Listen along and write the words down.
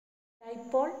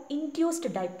Induced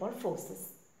dipole forces.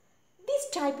 These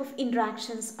type of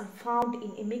interactions are found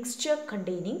in a mixture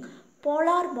containing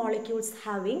polar molecules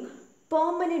having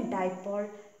permanent dipole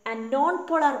and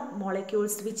non-polar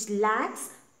molecules which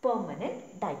lacks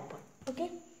permanent dipole. Okay,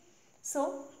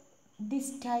 so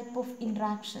this type of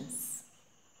interactions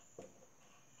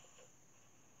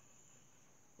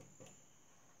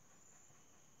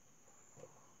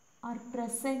are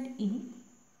present in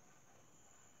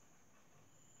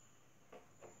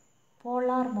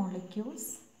polar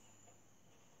molecules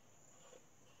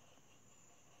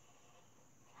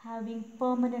having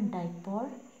permanent dipole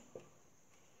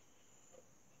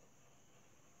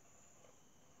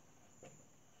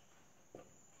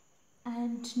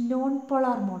and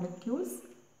non-polar molecules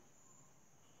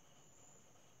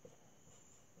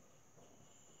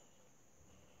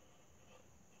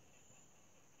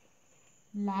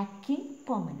lacking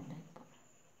permanent dipole.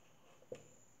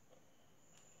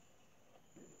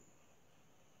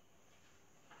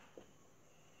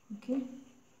 Okay.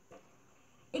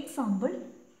 Example,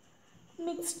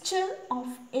 mixture of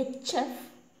HF,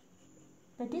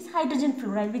 that is hydrogen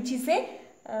fluoride, which is a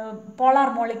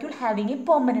polar molecule having a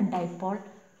permanent dipole,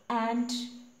 and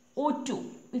O2,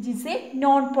 which is a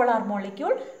non-polar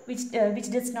molecule which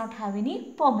does not have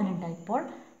any permanent dipole.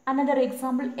 Another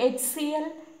example,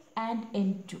 HCl and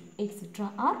N2,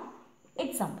 etc. are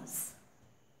examples.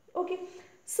 Okay,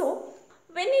 so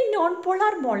when a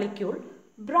non-polar molecule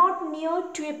brought near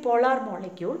to a polar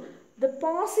molecule, the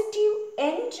positive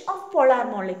end of polar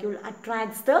molecule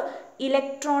attracts the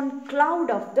electron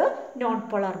cloud of the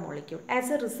non-polar molecule.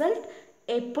 As a result,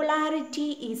 a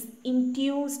polarity is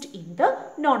induced in the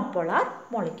non-polar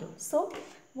molecule. So,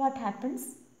 what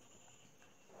happens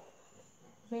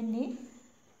when a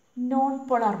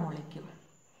non-polar molecule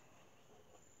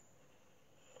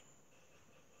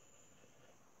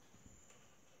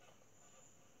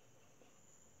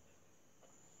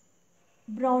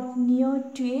brought near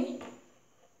to a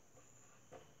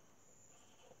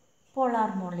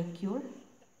polar molecule,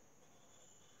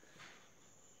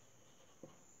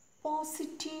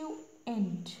 positive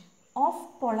end of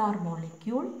polar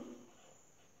molecule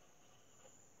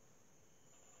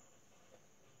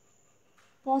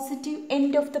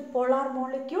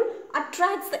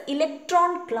attracts the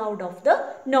electron cloud of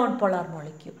the non-polar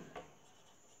molecule.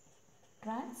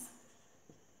 Attracts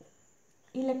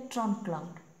electron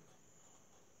cloud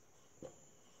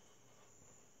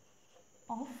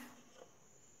of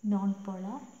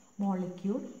non-polar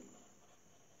molecule.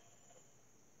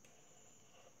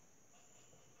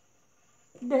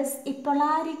 Thus, a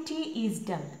polarity is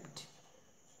developed.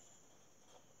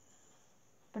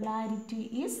 Polarity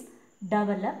is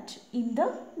developed in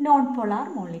the non-polar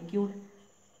molecule,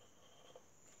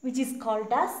 which is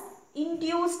called as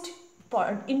induced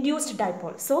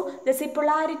dipole. So, thus a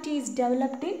polarity is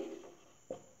developed in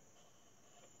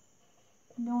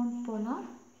non-polar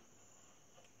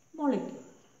molecule.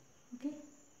 Okay,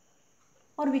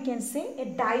 or we can say a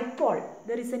dipole.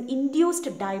 There is an induced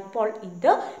dipole in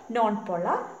the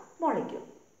non-polar molecule.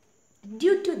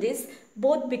 Due to this,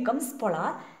 both becomes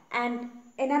polar and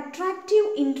an attractive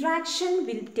interaction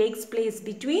will take place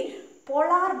between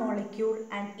polar molecule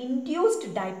and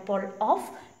induced dipole of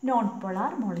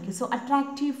non-polar molecule. So,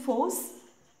 attractive force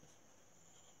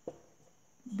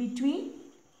between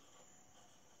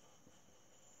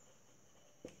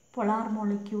polar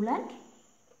molecule and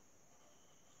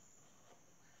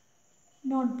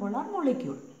non-polar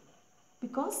molecule,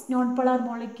 because non-polar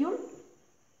molecule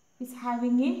is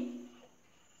having a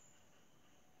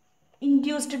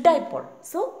induced dipole,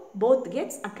 so both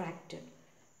gets attracted.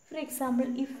 For example,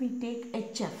 if we take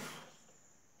HF,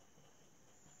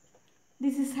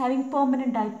 this is having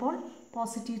permanent dipole,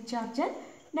 positive charge and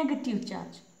negative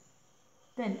charge.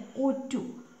 Then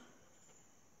O2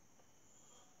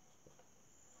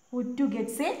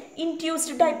 gets a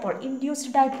induced dipole.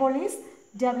 Induced dipole is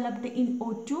developed in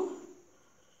O2.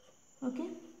 Okay,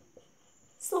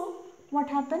 so what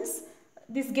happens?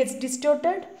 This gets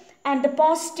distorted and the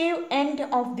positive end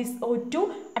of this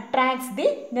O2 attracts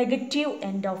the negative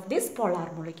end of this polar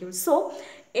molecule. So,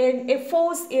 an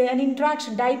induced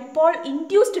dipole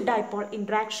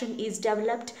interaction is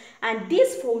developed, and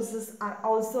these forces are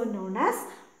also known as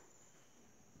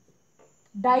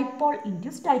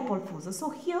induced dipole forces. So,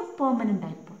 here permanent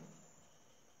dipole.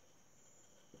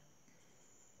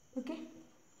 Okay,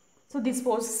 so these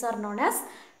forces are known as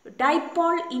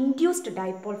induced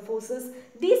dipole forces.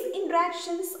 These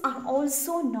interactions are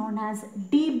also known as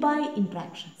Debye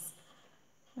interactions.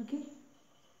 Okay,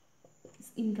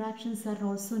 these interactions are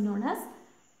also known as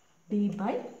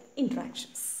Debye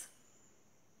interactions.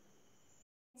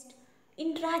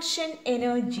 interaction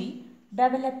energy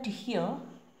developed here,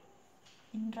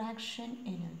 interaction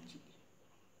energy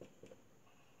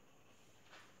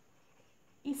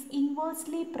is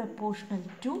inversely proportional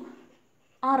to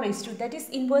R raised to, that is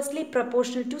inversely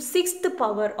proportional to 6th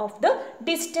power of the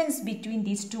distance between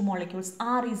these two molecules.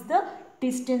 R is the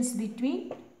distance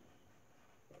between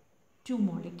two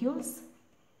molecules.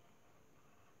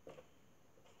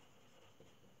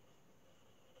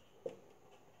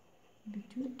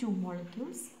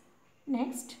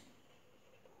 Next,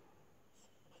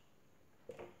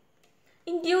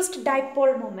 induced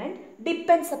dipole moment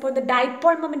depends upon the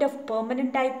dipole moment of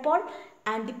permanent dipole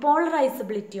and the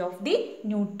polarizability of the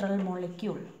neutral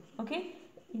molecule. Okay,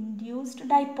 induced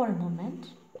dipole moment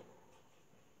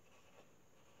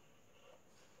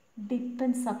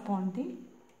depends upon the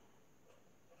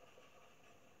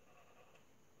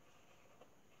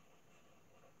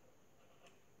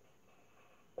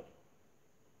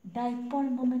dipole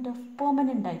moment of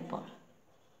permanent dipole.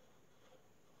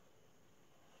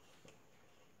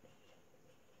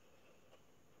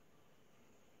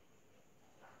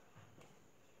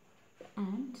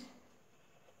 And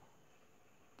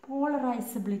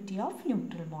polarizability of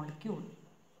neutral molecule.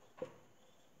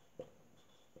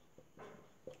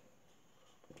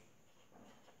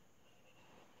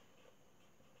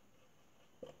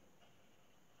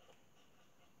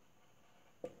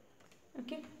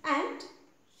 Okay, and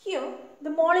here the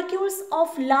molecules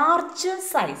of larger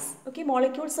size, okay,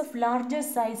 molecules of larger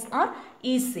size are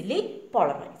easily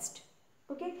polarized.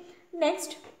 Okay,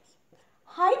 next,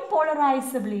 high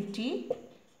polarizability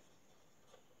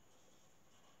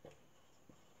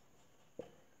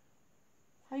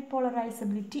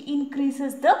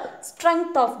increases the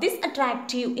strength of this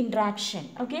attractive interaction.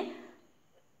 Okay,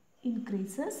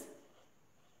 increases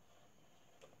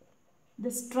the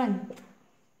strength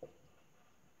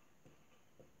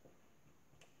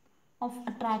of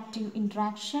attractive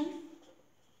interaction.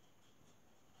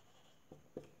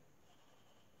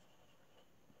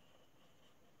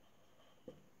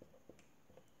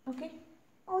 Okay.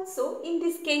 Also, in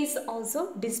this case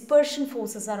also dispersion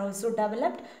forces are also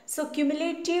developed. So,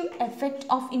 cumulative effect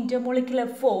of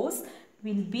intermolecular force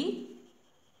will be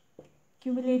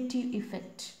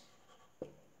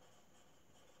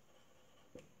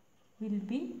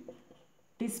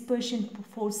dispersion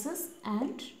forces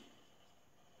and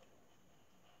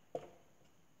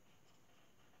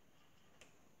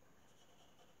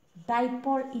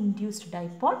induced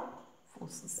dipole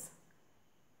forces.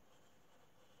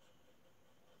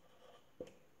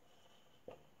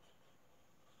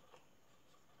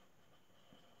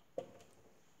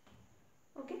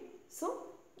 Okay, so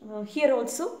here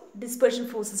also dispersion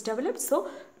forces developed. So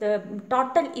the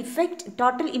total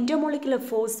intermolecular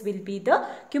force will be the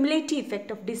cumulative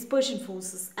effect of dispersion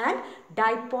forces and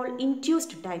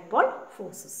induced dipole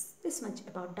forces. This much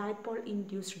about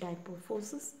induced dipole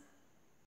forces.